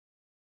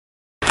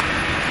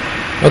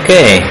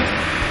Okay,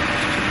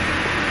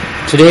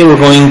 today we're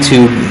going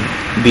to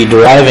be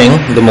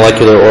deriving the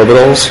molecular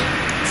orbitals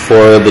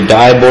for the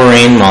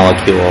diborane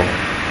molecule.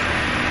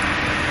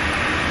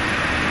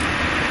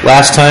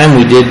 Last time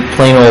we did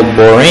plain old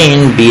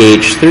borane,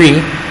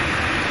 BH3,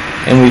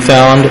 and we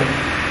found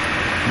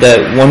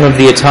that one of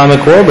the atomic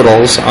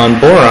orbitals on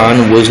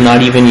boron was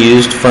not even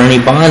used for any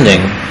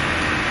bonding.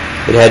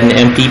 It had an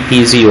empty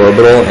pz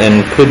orbital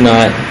and could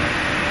not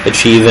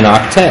achieve an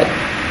octet.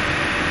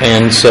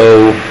 And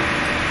so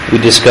we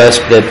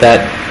discussed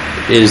that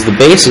is the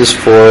basis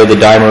for the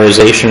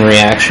dimerization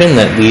reaction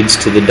that leads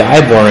to the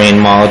diborane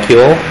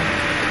molecule,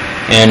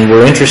 and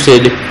we're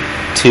interested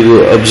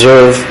to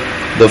observe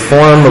the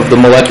form of the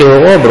molecular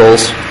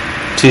orbitals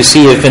to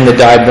see if in the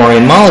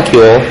diborane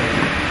molecule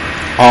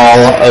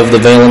all of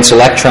the valence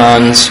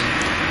electrons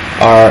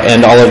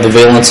and all of the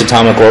valence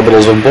atomic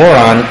orbitals of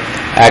boron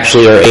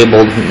actually are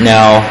able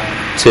now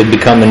to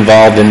become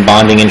involved in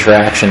bonding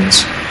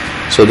interactions.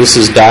 So this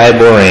is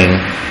diborane.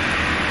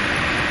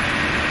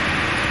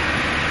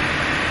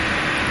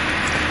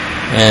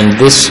 And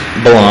this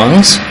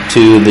belongs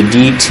to the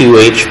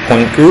D2H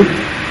point group,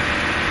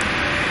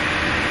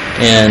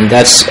 and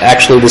that's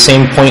actually the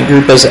same point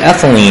group as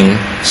ethylene.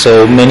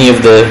 So many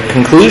of the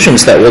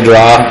conclusions that we'll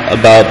draw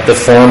about the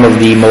form of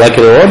the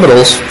molecular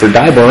orbitals for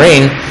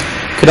diborane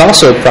could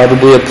also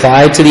probably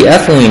apply to the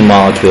ethylene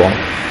molecule,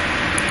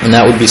 and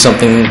that would be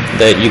something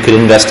that you could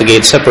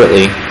investigate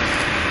separately.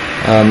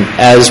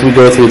 As we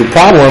go through the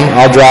problem,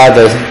 I'll draw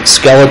the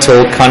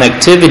skeletal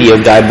connectivity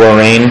of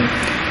diborane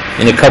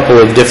in a couple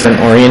of different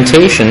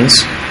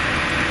orientations.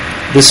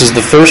 This is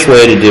the first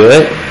way to do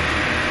it.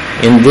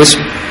 In this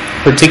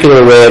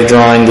particular way of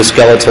drawing the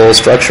skeletal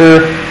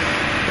structure,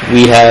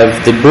 we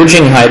have the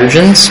bridging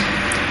hydrogens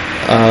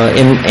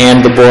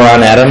and the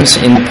boron atoms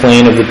in the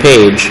plane of the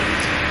page.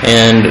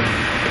 And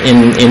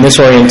in this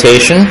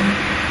orientation,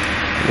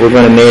 we're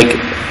going to make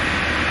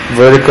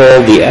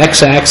vertical the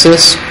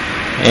x-axis,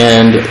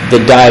 and the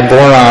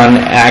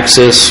diboron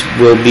axis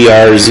will be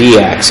our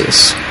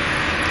z-axis.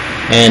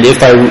 And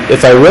if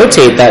I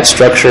rotate that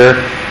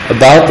structure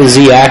about the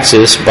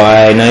z-axis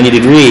by 90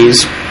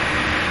 degrees,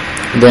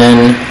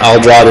 then I'll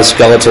draw the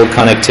skeletal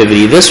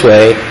connectivity this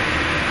way,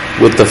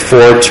 with the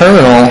 4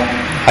 terminal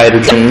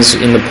hydrogens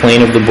in the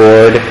plane of the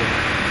board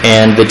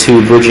and the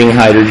 2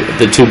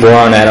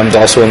 boron atoms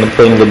also in the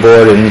plane of the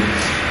board.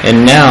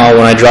 And now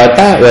when I draw it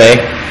that way,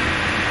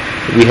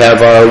 we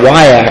have our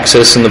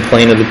y-axis in the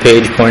plane of the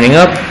page pointing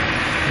up,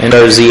 and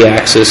our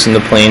z-axis in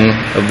the plane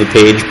of the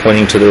page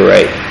pointing to the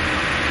right.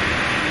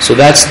 So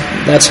that's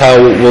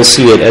how we'll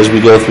see it as we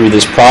go through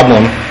this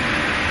problem.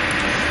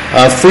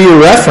 For your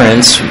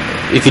reference,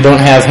 if you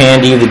don't have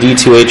handy the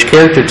D2H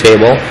character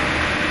table,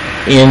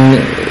 in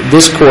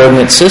this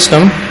coordinate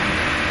system,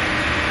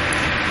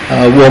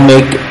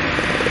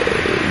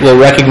 we'll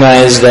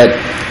recognize that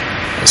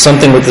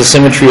something with the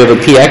symmetry of a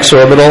px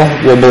orbital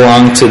will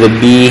belong to the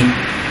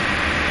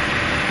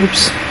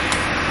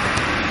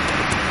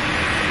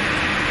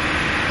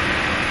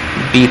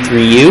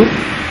B3U.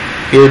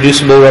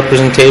 Irreducible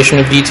representation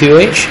of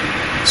D2H.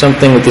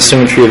 Something with the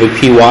symmetry of a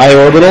py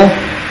orbital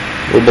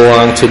will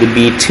belong to the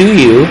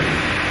B2U,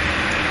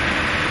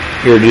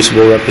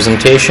 irreducible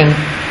representation,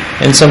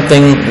 and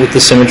something with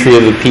the symmetry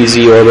of a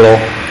pz orbital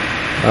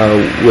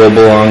will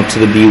belong to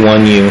the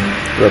B1U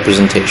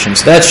representation.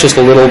 So that's just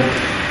a little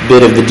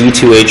bit of the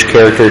D2H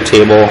character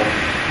table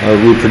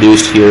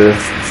reproduced here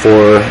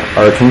for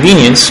our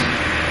convenience.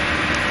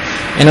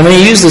 And I'm going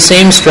to use the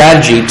same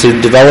strategy to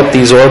develop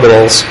these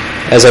orbitals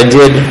as I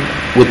did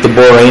with the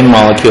borane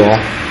molecule.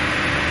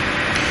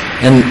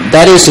 And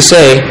that is to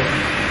say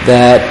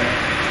that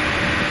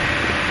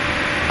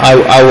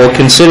I will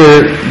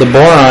consider the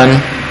boron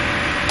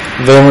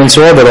valence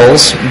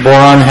orbitals.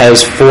 Boron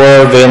has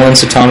 4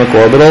 valence atomic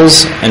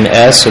orbitals, an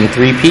s and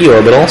 3p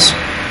orbitals.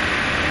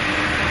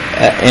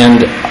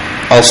 And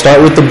I'll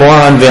start with the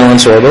boron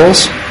valence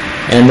orbitals,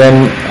 and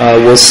then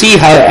we'll see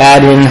how to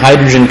add in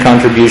hydrogen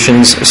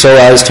contributions so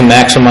as to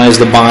maximize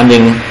the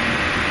bonding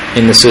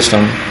in the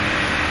system.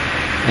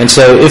 And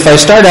so if I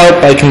start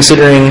out by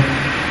considering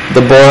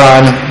the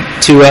boron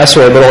 2s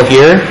orbital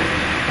here,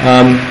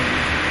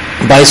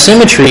 by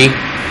symmetry,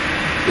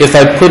 if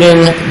I put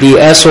in the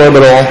s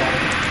orbital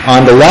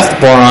on the left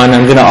boron,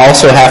 I'm going to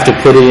also have to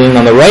put it in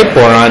on the right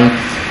boron,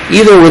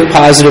 either with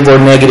positive or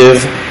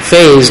negative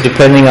phase,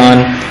 depending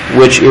on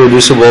which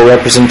irreducible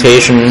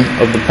representation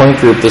of the point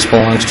group this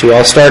belongs to.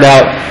 I'll start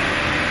out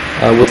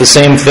with the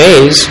same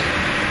phase,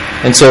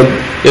 and so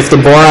if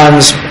the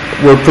borons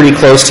were pretty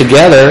close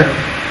together,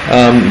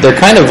 they're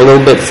kind of a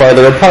little bit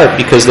farther apart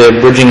because they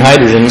have bridging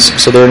hydrogens,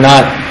 so they're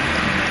not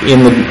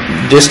in the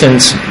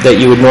distance that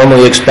you would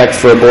normally expect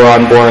for a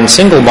boron-boron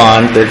single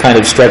bond. They're kind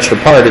of stretched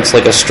apart. It's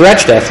like a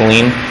stretched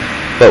ethylene,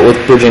 but with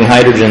bridging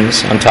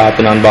hydrogens on top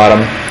and on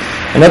bottom.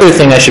 Another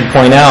thing I should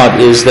point out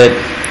is that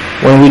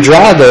when we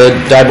draw the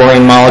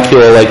diborane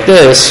molecule like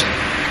this,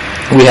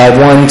 we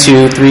have 1,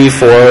 2, 3,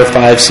 4,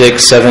 5,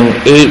 6, 7,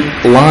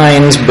 8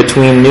 lines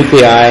between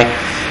nuclei.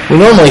 We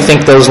normally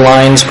think those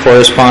lines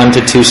correspond to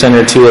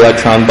 2-center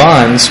 2-electron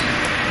bonds,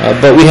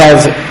 but we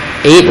have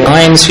 8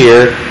 lines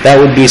here. That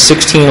would be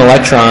 16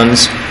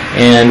 electrons,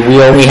 and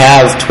we only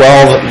have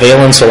 12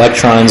 valence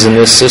electrons in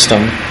this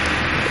system.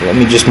 Let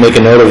me just make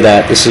a note of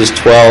that. This is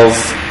 12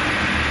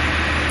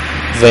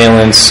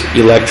 valence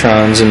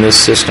electrons in this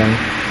system.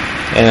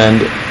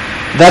 And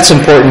that's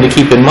important to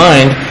keep in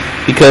mind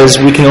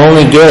because we can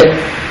only get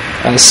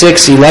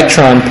 6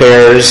 electron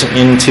pairs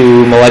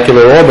into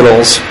molecular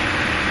orbitals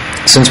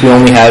since we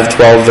only have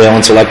 12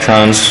 valence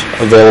electrons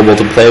available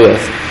to play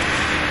with.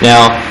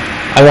 Now,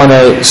 I want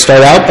to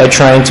start out by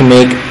trying to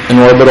make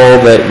an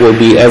orbital that will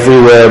be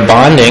everywhere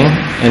bonding,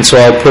 and so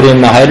I'll put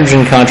in the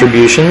hydrogen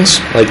contributions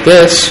like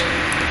this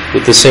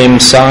with the same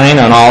sign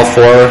on all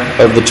 4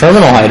 of the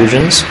terminal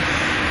hydrogens,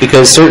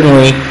 because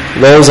certainly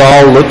those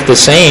all look the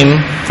same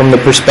from the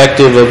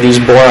perspective of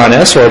these boron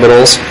s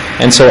orbitals,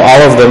 and so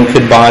all of them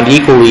could bond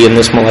equally in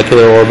this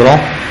molecular orbital.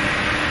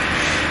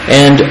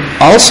 And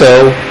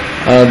also,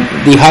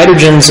 the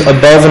hydrogens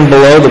above and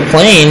below the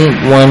plane,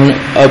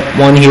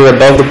 one here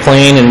above the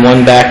plane and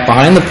one back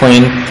behind the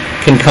plane,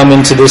 can come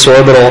into this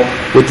orbital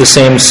with the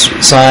same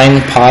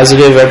sign,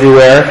 positive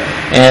everywhere,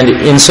 and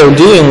in so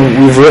doing,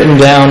 we've written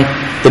down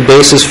the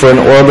basis for an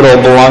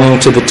orbital belonging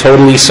to the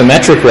totally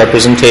symmetric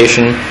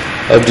representation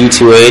of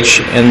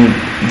D2H, and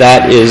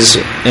that is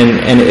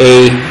an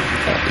A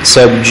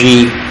sub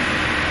G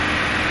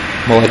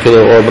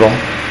molecular orbital.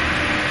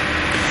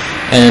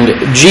 And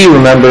G,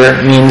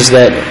 remember, means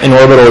that an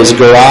orbital is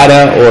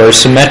Garada or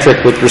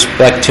symmetric with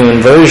respect to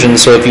inversion.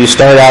 So if you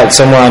start out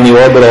somewhere on the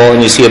orbital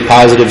and you see a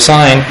positive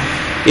sign,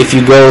 if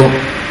you go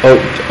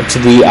to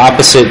the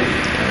opposite,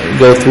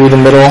 go through the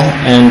middle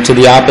and to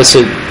the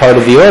opposite part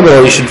of the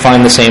orbital, you should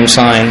find the same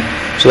sign.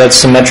 So that's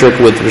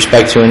symmetric with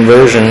respect to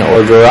inversion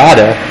or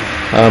Garada.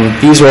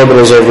 These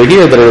orbitals over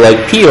here that are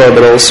like p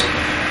orbitals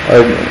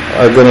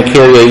are going to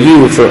carry a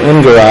U for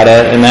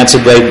ungarada, and that's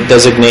a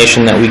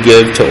designation that we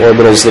give to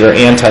orbitals that are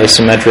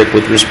anti-symmetric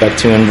with respect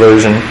to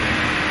inversion.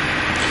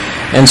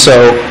 And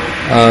so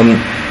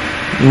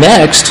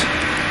next,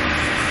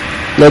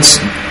 let's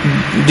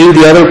do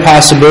the other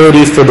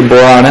possibility for the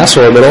boron s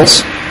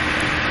orbitals.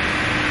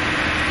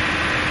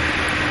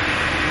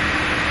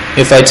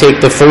 If I take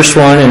the first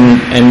one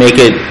and make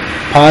it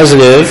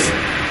positive,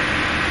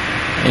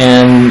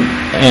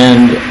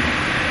 and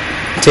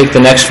take the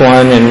next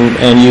one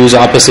and use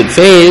opposite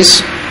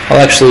phase, I'll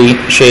actually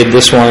shade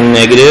this one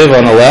negative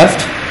on the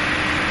left,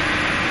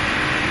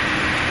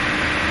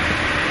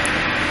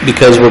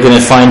 because we're going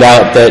to find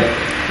out that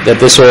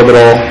this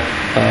orbital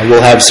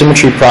will have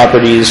symmetry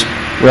properties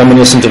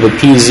reminiscent of a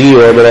PZ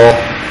orbital,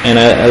 and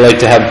I like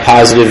to have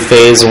positive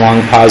phase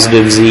along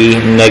positive Z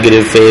and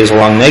negative phase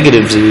along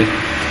negative Z.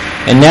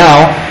 And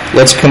now,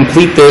 let's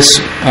complete this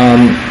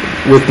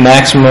with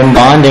maximum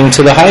bonding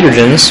to the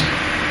hydrogens.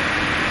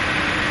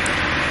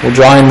 We'll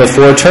draw in the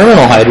 4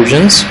 terminal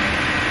hydrogens,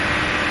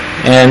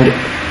 and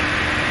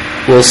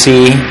we'll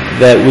see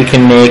that we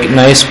can make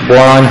nice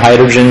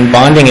boron-hydrogen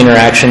bonding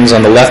interactions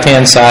on the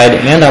left-hand side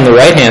and on the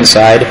right-hand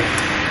side,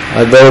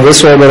 though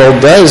this orbital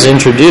does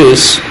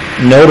introduce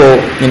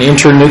an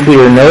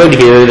internuclear node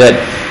here that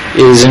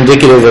is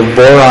indicative of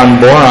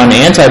boron-boron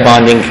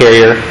antibonding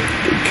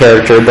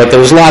character, but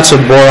there's lots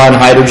of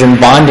boron-hydrogen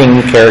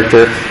bonding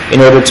character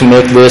in order to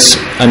make this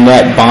a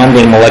net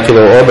bonding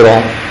molecular orbital.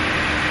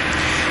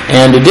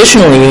 And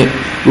additionally,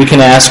 we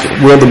can ask,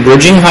 will the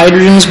bridging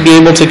hydrogens be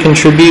able to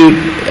contribute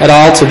at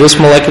all to this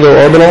molecular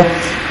orbital?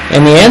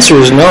 And the answer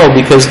is no,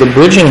 because the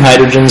bridging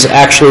hydrogens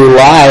actually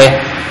lie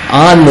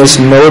on this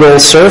nodal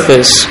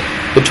surface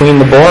between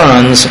the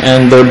borons,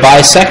 and they're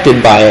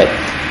bisected by it.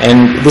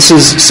 And this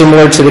is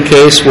similar to the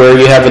case where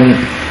you have a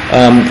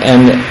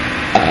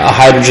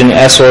hydrogen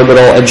s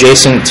orbital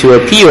adjacent to a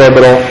p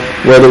orbital,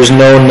 where there's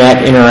no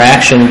net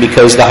interaction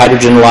because the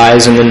hydrogen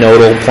lies in the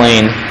nodal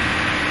plane.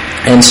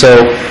 And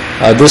so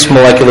this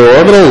molecular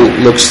orbital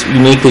looks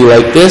uniquely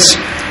like this,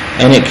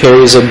 and it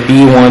carries a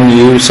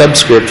B1U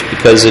subscript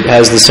because it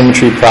has the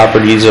symmetry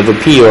properties of a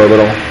p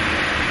orbital.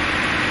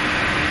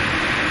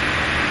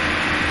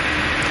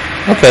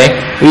 Okay,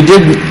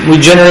 we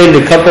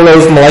generated a couple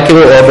of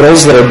molecular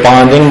orbitals that are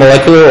bonding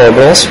molecular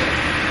orbitals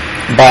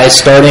by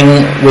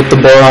starting with the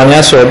boron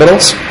s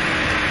orbitals,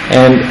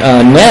 and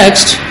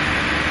next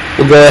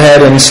we'll go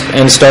ahead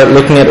and start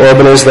looking at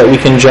orbitals that we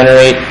can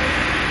generate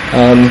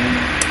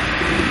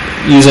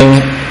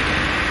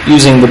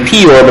using the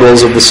p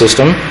orbitals of the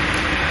system.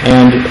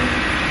 And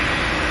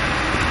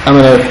I'm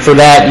going to, for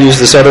that, use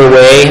this other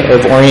way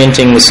of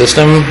orienting the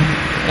system,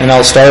 and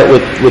I'll start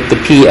with the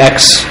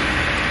px.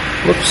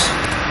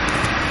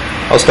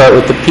 I'll start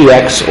with the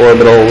px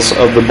orbitals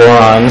of the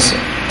borons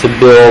to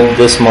build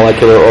this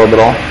molecular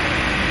orbital.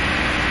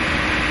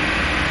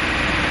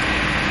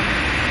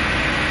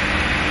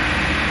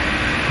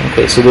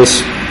 Okay, so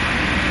this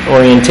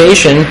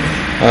orientation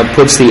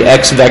puts the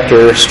x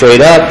vector straight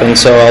up, and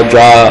so I'll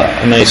draw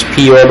a nice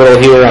p orbital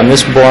here on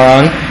this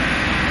boron.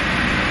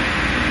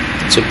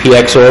 It's a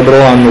px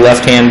orbital on the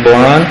left-hand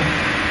boron,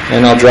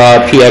 and I'll draw a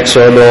px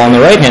orbital on the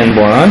right-hand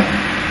boron.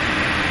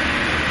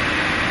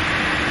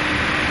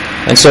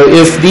 And so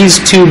if these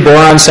two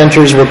boron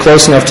centers were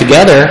close enough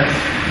together,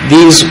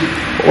 these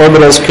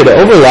orbitals could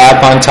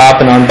overlap on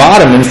top and on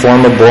bottom and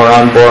form a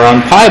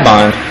boron-boron pi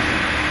bond.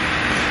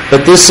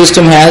 But this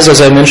system has,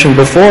 as I mentioned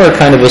before,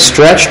 kind of a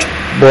stretched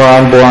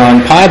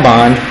boron-boron pi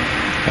bond,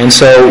 and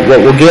so what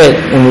we'll get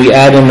when we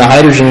add in the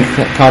hydrogen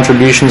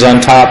contributions on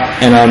top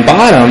and on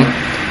bottom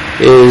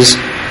is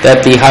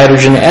that the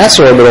hydrogen s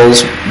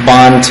orbitals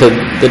bond to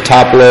the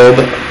top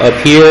lobe up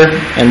here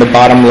and the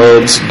bottom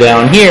lobes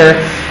down here,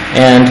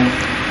 and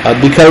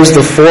because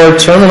the four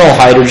terminal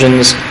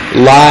hydrogens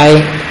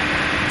lie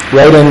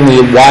right in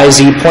the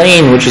YZ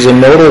plane, which is a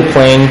nodal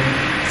plane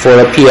for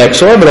a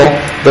px orbital,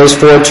 those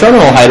four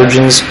terminal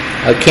hydrogens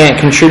can't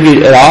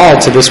contribute at all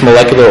to this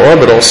molecular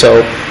orbital.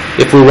 So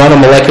if we run a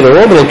molecular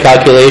orbital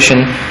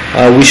calculation,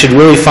 we should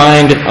really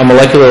find a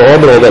molecular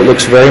orbital that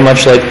looks very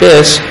much like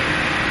this,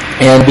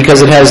 and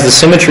because it has the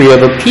symmetry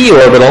of a p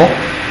orbital,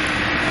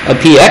 a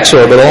px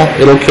orbital,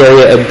 it'll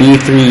carry a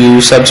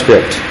B3U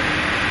subscript.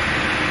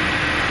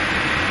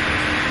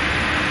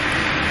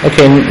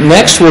 Okay,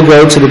 next we'll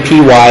go to the py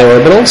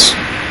orbitals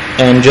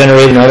and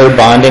generate another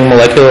bonding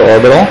molecular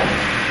orbital.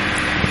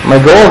 My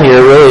goal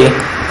here really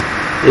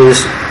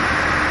is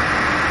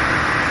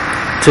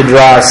to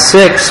draw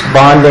 6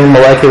 bonding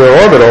molecular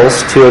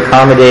orbitals to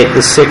accommodate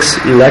the 6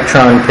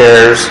 electron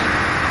pairs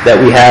that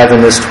we have in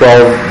this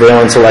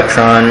 12-valence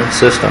electron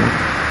system.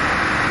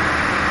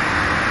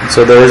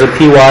 So there's a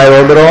py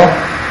orbital,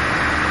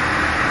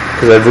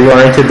 because I've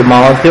reoriented the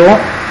molecule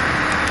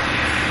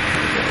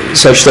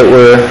such that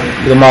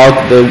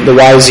the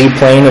YZ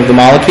plane of the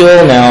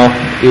molecule now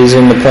is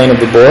in the plane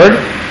of the board,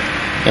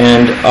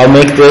 and I'll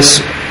make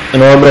this an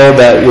orbital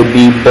that would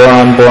be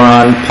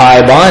boron-boron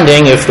pi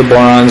bonding if the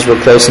borons were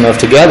close enough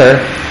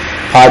together,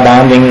 pi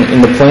bonding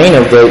in the plane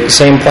of the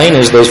same plane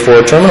as those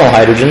four terminal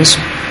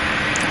hydrogens.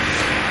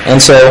 And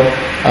so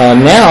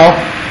now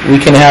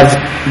we can have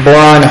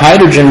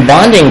boron-hydrogen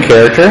bonding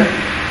character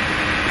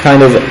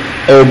kind of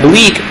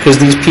oblique, because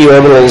these p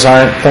orbitals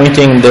aren't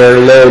pointing their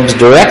lobes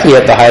directly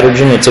at the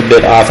hydrogen. It's a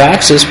bit off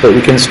axis, but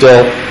we can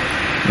still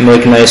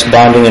make nice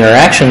bonding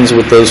interactions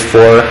with those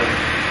four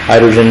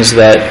hydrogens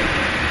that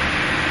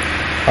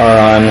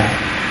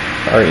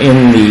are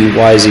in the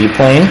YZ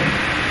plane,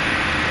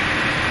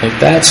 like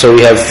that. So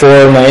we have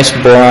 4 nice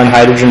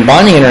boron-hydrogen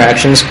bonding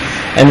interactions.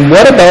 And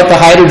what about the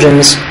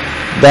hydrogens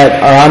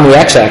that are on the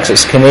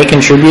x-axis? Can they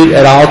contribute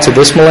at all to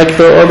this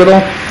molecular orbital?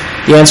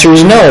 The answer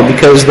is no,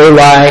 because they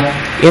lie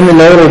in the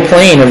nodal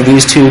plane of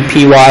these two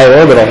py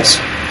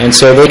orbitals, and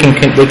so they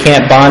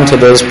can't bond to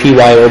those py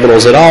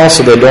orbitals at all,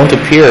 so they don't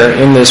appear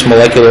in this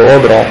molecular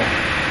orbital.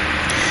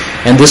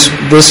 And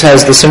this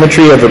has the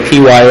symmetry of a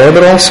py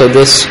orbital, so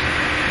this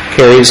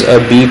carries a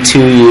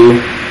B2U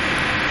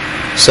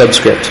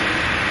subscript.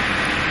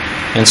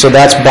 And so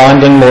that's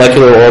bonding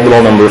molecular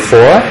orbital number 4.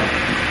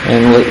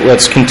 And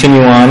let's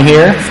continue on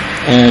here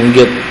and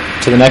get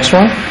to the next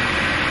one.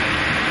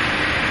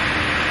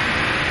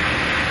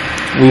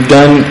 We've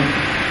done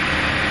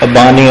a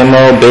bonding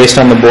MO based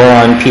on the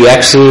boron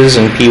px's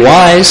and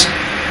py's.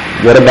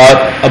 What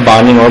about a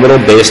bonding orbital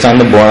based on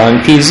the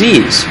boron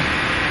pz's?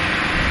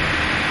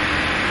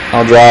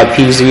 I'll draw a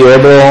pz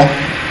orbital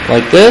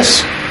like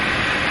this,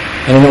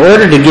 and in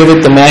order to give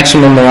it the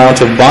maximum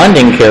amount of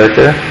bonding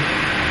character,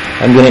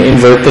 I'm going to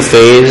invert the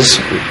phase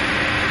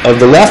of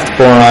the left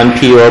boron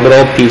p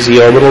orbital, pz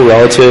orbital,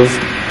 relative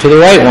to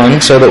the right one,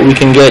 so that we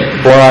can get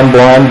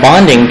boron-boron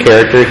bonding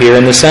character here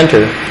in the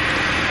center.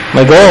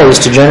 My goal is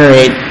to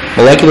generate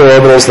molecular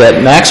orbitals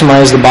that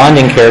maximize the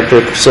bonding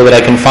character so that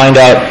I can find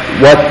out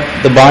what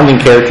the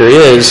bonding character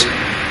is,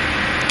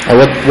 or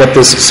what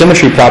the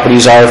symmetry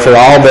properties are for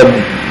all the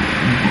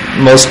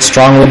most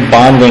strongly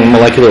bonding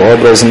molecular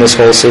orbitals in this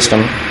whole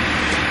system.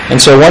 And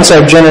so once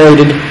I've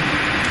generated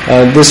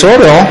this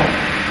orbital,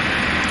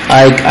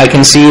 I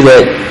can see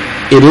that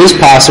it is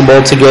possible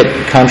to get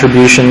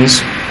contributions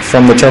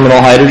from the terminal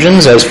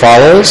hydrogens as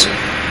follows.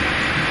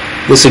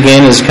 This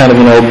again is kind of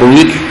an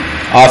oblique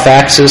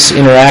off-axis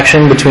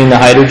interaction between the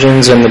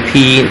hydrogens and the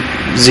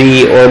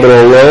pz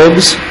orbital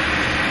lobes,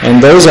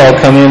 and those all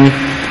come in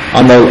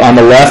on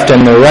the left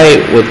and the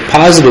right with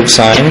positive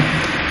sign.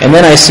 And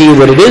then I see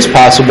that it is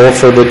possible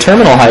for the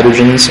terminal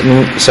hydrogens,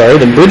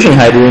 the bridging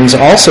hydrogens,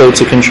 also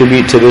to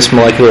contribute to this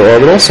molecular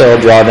orbital, so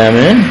I'll draw them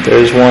in.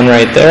 There's one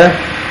right there,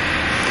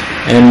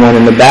 and one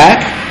in the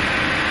back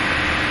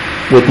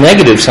with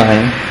negative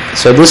sign.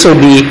 So this will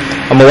be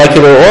a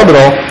molecular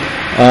orbital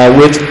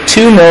with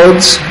 2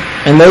 nodes,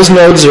 and those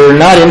nodes are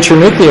not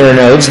internuclear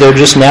nodes, they're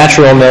just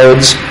natural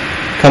nodes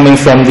coming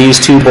from these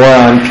 2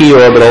 boron p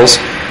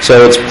orbitals,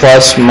 so it's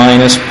plus,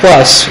 minus,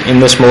 plus in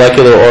this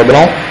molecular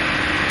orbital.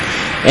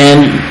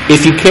 And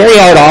if you carry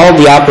out all of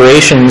the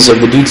operations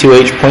of the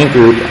D2H point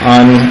group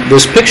on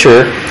this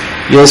picture,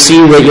 you'll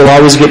see that you'll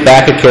always get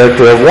back a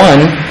character of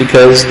 1,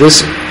 because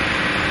this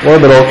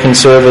orbital can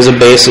serve as a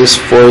basis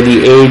for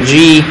the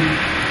AG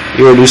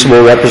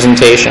irreducible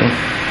representation.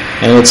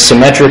 And it's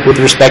symmetric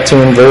with respect to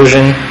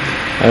inversion.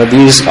 All of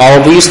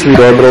these 3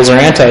 orbitals are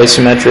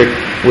anti-symmetric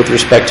with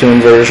respect to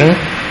inversion.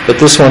 but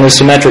this one is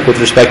symmetric with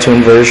respect to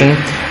inversion,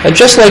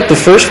 just like the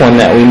first one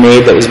that we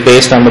made that was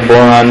based on the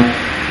boron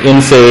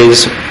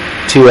in-phase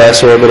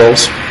 2s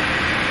orbitals.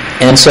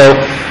 And so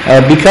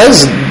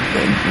because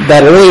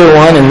that earlier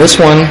one and this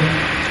one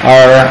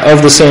are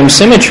of the same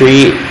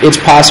symmetry, it's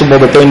possible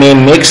that they may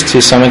mix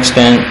to some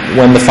extent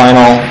when the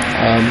final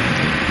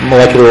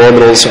molecular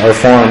orbitals are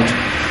formed.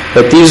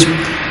 But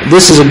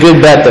this is a good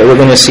bet that we're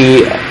going to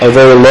see a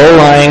very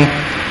low-lying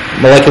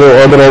molecular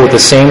orbital with the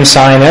same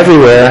sign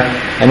everywhere,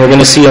 and we're going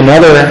to see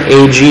another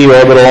Ag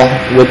orbital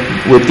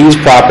with these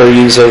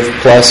properties of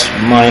plus,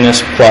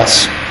 minus,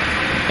 plus.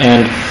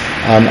 And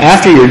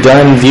after you're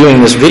done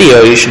viewing this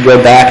video, you should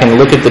go back and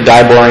look at the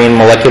diborane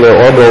molecular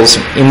orbitals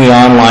in the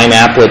online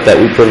applet that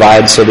we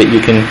provide so that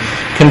you can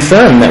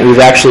confirm that we've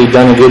actually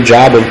done a good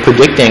job of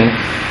predicting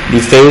the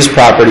phase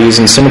properties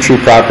and symmetry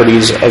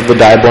properties of the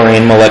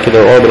diborane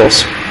molecular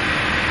orbitals.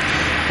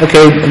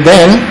 Okay,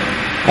 then,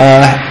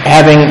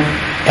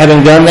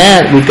 having done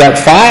that, we've got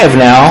 5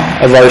 now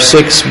of our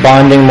 6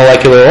 bonding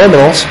molecular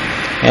orbitals,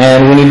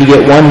 and we need to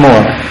get one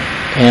more.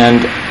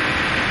 And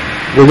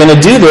we're going to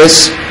do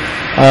this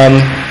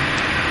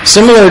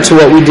similar to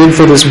what we did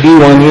for this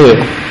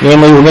B1U.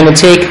 Namely, we're going to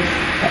take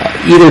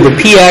either the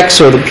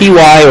PX or the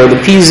PY or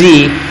the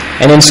PZ,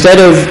 and instead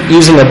of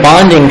using a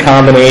bonding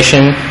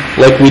combination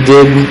like we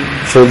did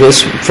for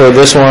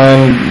this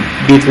one,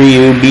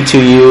 B3U,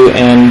 B2U,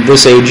 and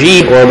this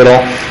Ag orbital,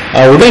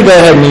 we're going to go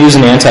ahead and use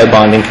an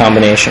anti-bonding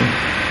combination.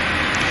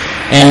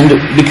 And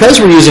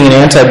because we're using an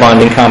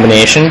anti-bonding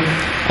combination,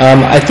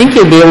 I think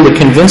you'll be able to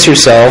convince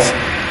yourself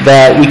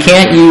that we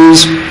can't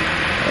use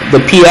the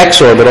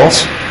PX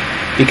orbitals,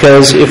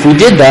 because if we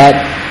did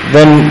that,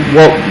 then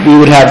we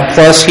would have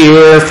plus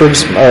here,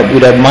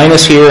 we'd have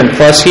minus here and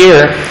plus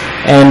here,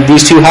 and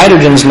these 2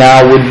 hydrogens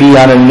now would be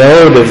on a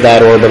node of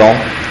that orbital.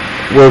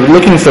 We're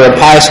looking for a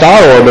pi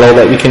star orbital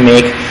that we can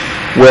make,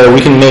 where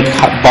we can make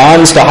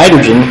bonds to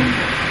hydrogen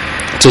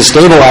to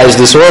stabilize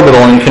this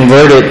orbital and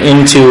convert it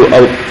into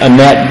a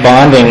net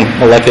bonding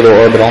molecular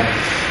orbital.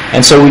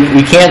 And so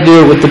we can't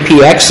do it with the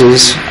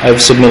PXs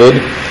I've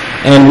submitted,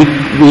 and we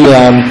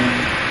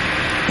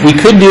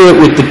could do it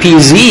with the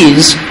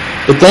PZs,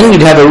 but then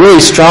we'd have a really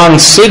strong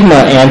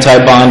sigma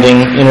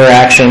anti-bonding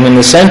interaction in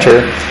the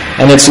center,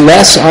 and it's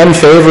less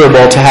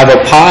unfavorable to have a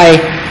pi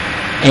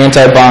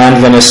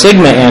antibond than a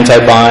sigma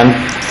antibond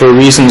for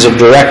reasons of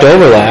direct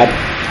overlap.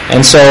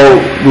 And so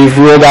we've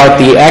ruled out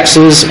the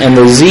X's and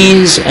the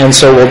Z's, and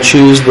so we'll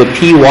choose the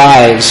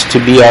PY's to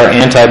be our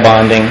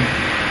antibonding,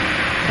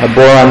 a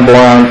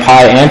boron-boron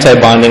pi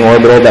antibonding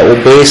orbital that will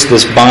base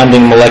this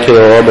bonding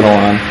molecular orbital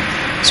on.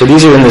 So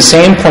these are in the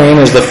same plane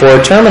as the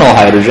 4 terminal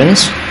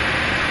hydrogens,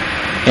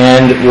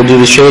 and we'll do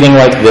the shading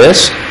like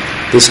this.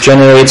 This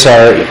generates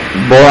our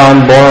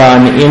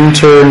boron-boron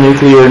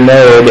internuclear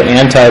node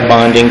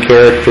antibonding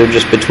character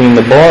just between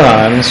the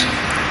borons.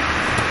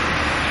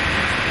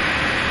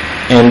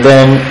 And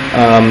then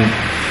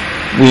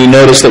we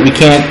notice that we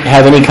can't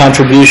have any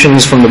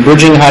contributions from the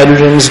bridging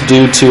hydrogens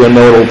due to a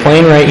nodal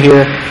plane right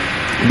here,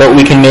 but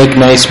we can make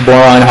nice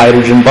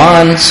boron-hydrogen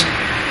bonds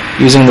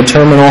using the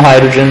terminal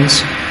hydrogens.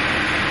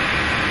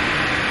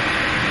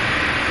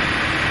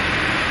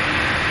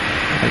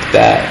 Like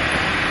that.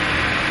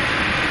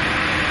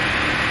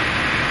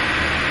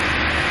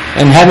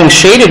 And having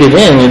shaded it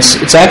in,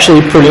 it's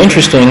actually pretty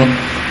interesting,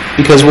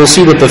 because we'll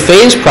see that the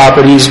phase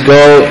properties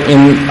go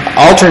in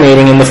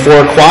alternating in the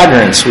 4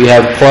 quadrants. We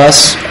have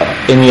plus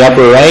in the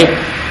upper right,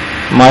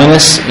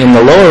 minus in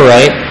the lower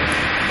right,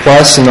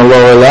 plus in the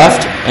lower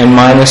left, and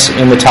minus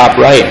in the top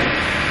right,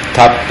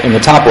 in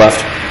the top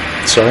left.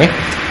 Sorry.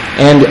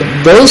 And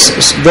those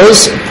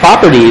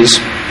properties,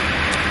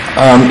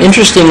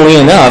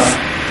 interestingly enough,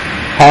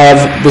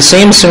 have the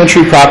same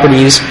symmetry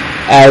properties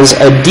as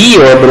a d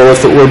orbital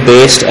if it were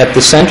based at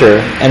the center.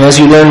 And as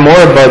you learn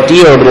more about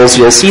d orbitals,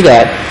 you'll see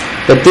that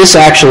this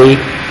actually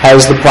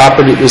has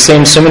the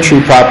same symmetry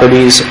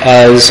properties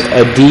as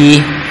a d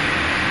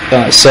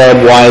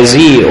sub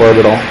yz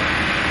orbital,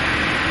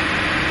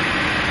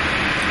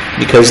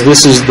 because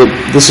this is the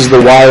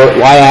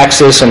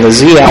y-axis and the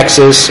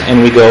z-axis,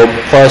 and we go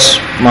plus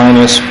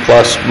minus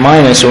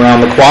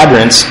around the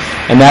quadrants,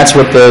 and that's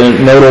what the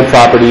nodal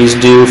properties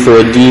do for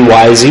a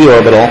dyz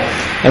orbital.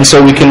 And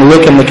so we can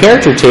look in the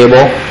character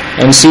table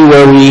and see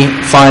where we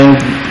find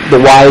the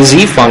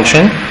yz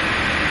function,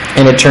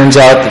 and it turns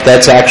out that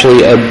that's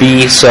actually a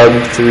b sub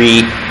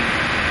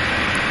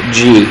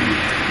 3g.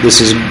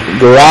 This is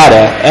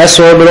Gerada. S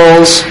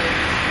orbitals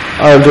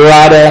are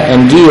Gerada,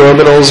 and d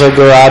orbitals are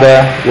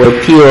Gerada, where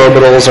p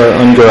orbitals are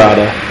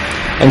ungerada.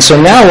 And so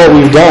now what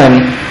we've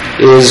done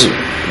is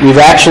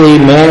we've actually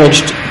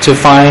managed to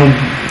find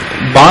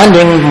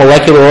bonding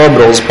molecular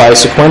orbitals by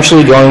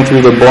sequentially going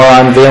through the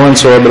boron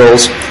valence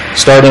orbitals,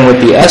 starting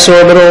with the s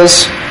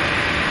orbitals,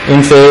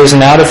 in phase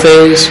and out of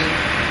phase,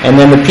 and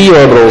then the p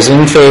orbitals,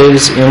 in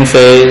phase, in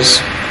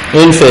phase,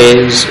 in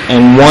phase,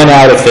 and 1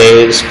 out of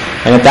phase.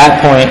 And at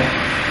that point,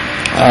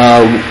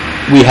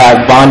 we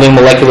have bonding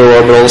molecular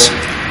orbitals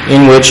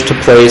in which to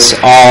place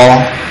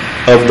all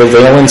of the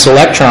valence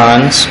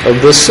electrons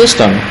of this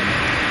system.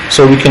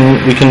 So we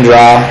can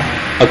draw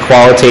a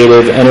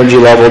qualitative energy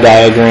level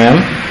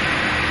diagram.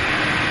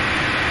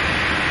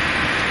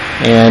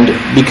 And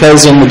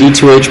because in the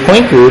D2H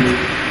point group,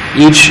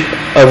 each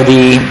of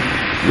the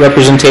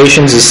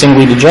representations is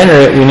singly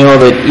degenerate, we know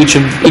that each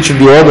of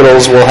the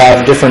orbitals will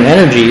have different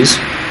energies.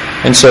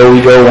 And so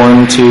we go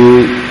 1,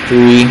 2,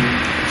 3,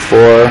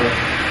 4,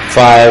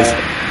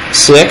 5,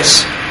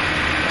 6,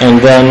 and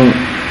then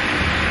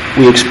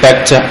we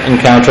expect to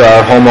encounter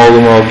our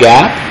HOMO-LUMO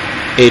gap,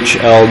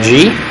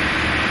 HLG.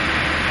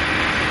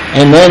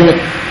 And then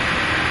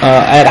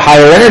at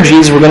higher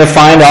energies, we're going to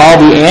find all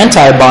the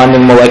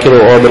anti-bonding molecular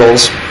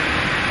orbitals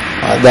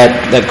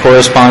that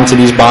correspond to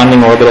these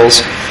bonding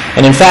orbitals.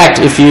 And in fact,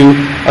 if you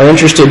are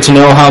interested to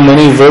know how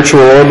many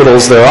virtual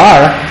orbitals there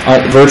are,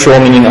 virtual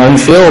meaning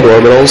unfilled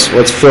orbitals,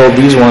 let's fill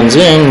these ones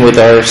in with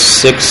our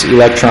 6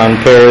 electron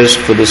pairs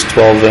for this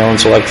 12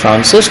 valence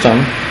electron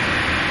system.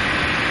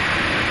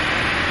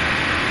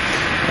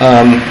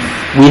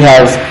 We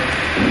have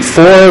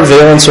 4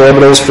 valence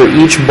orbitals for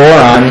each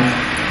boron,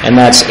 and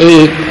that's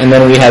 8, and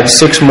then we have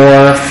 6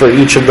 more for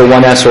each of the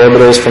 1s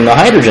orbitals from the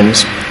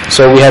hydrogens.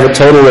 So we have a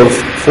total of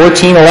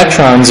 14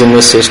 electrons in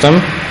this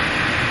system.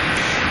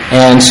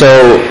 And so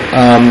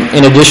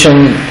in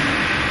addition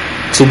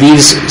to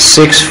these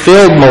 6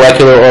 filled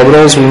molecular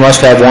orbitals, we must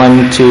have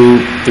 1,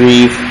 2,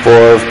 3,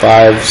 4,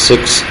 5,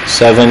 6,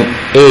 7,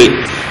 8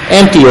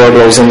 empty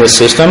orbitals in this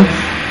system,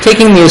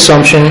 taking the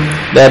assumption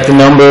that the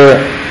number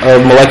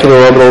of molecular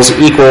orbitals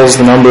equals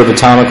the number of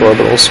atomic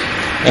orbitals.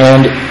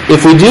 And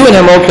if we do an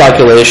MO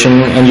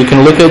calculation, and you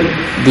can look at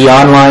the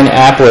online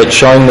applet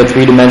showing the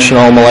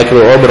 3-dimensional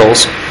molecular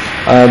orbitals,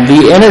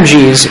 the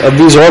energies of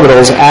these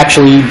orbitals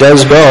actually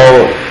does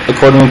go,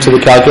 according to the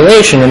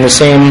calculation, in the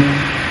same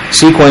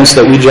sequence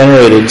that we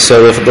generated.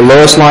 So if the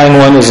lowest lying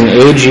one is an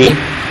AG,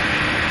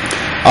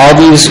 all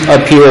these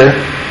up here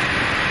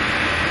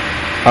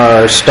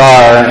are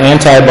star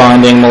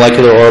anti-bonding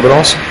molecular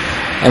orbitals.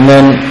 And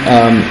then,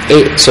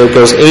 so it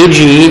goes AG,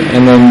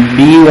 and then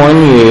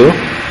B1U,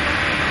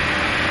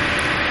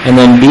 and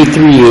then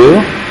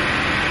B3U,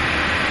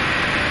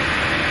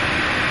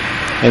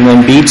 and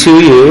then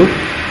B2U,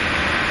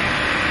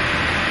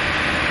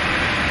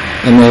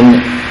 and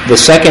then the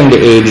second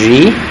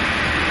AG,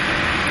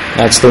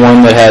 that's the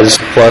one that has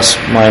plus,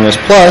 minus,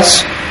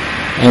 plus,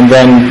 and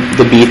then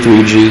the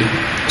B3G.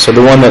 So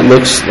the one that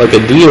looks like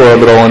a d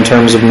orbital in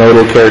terms of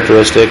nodal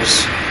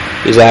characteristics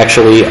is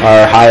actually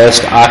our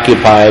highest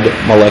occupied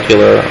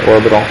molecular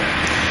orbital.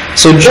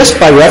 So just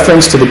by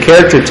reference to the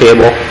character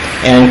table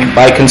and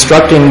by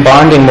constructing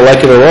bonding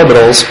molecular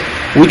orbitals,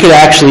 we could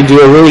actually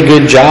do a really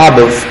good job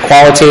of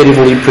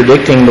qualitatively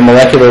predicting the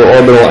molecular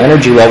orbital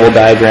energy level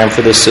diagram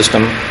for this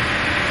system.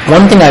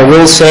 One thing I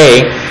will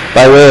say,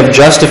 by way of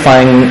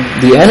justifying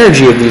the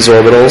energy of these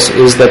orbitals,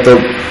 is that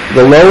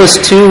the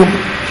lowest 2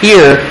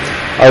 here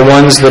are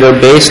ones that are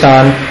based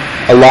on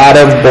a lot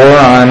of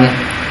boron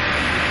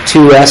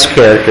 2s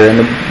character. And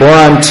the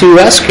boron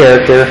 2s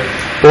character,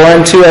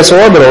 boron 2s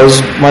orbital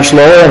is much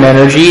lower in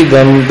energy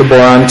than the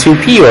boron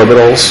 2p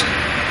orbitals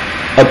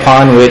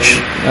upon which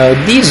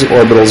these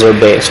orbitals are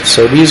based.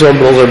 So these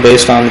orbitals are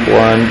based on the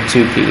boron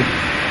 2p.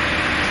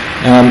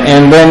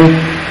 And then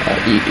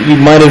you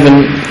might have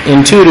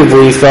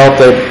intuitively felt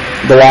that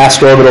the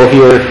last orbital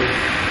here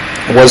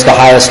was the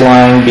highest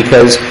lying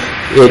because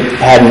it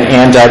had an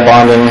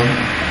anti-bonding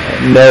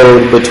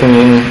node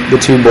between the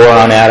 2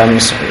 boron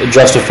atoms,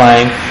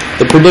 justifying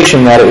the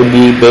prediction that it would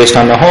be based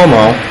on the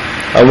HOMO.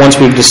 Once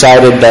we've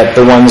decided that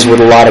the ones with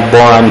a lot of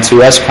boron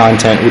 2s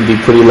content would be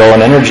pretty low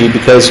in energy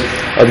because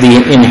of the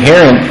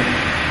inherent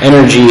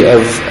energy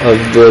of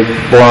the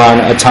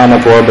boron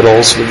atomic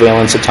orbitals, the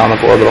valence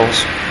atomic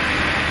orbitals.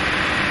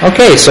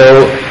 Okay,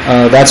 so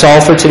that's all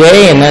for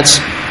today, and that's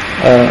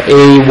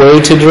a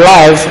way to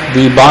derive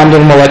the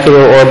bonding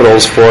molecular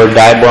orbitals for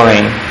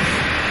diborane.